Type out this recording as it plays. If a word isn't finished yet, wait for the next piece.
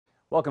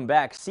Welcome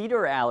back.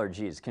 Cedar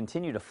allergies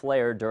continue to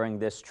flare during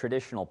this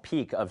traditional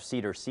peak of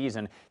cedar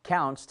season.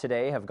 Counts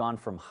today have gone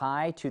from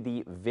high to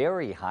the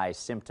very high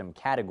symptom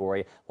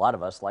category. A lot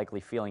of us likely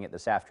feeling it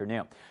this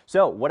afternoon.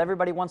 So what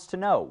everybody wants to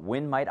know,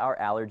 when might our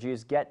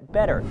allergies get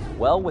better?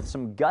 Well, with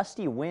some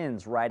gusty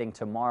winds riding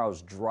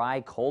tomorrow's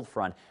dry cold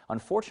front,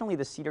 unfortunately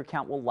the cedar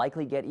count will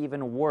likely get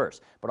even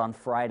worse. But on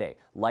Friday,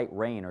 light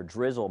rain or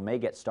drizzle may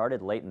get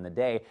started late in the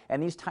day,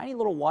 and these tiny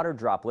little water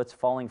droplets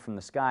falling from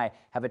the sky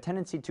have a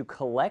tendency to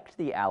collect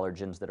the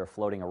allergens that are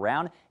floating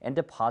around and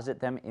deposit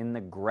them in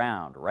the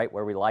ground, right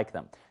where we like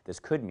them. This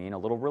could mean a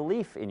little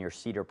relief in your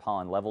cedar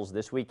pollen levels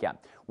this weekend.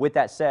 With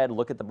that said,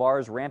 look at the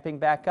bars ramping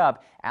back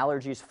up.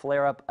 Allergies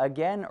flare up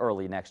again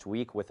early next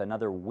week with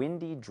another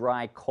windy,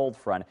 dry cold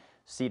front.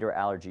 Cedar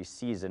allergy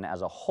season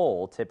as a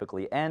whole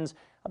typically ends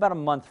about a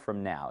month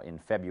from now in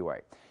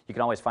February. You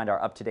can always find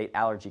our up-to-date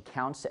allergy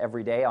counts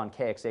every day on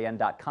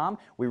KXAN.com.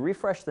 We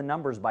refresh the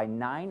numbers by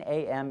 9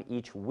 a.m.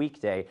 each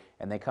weekday,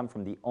 and they come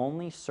from the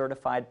only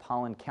certified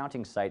pollen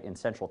counting site in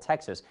Central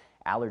Texas,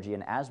 Allergy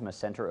and Asthma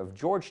Center of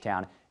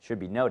Georgetown. Should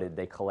be noted,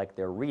 they collect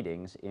their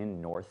readings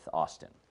in North Austin.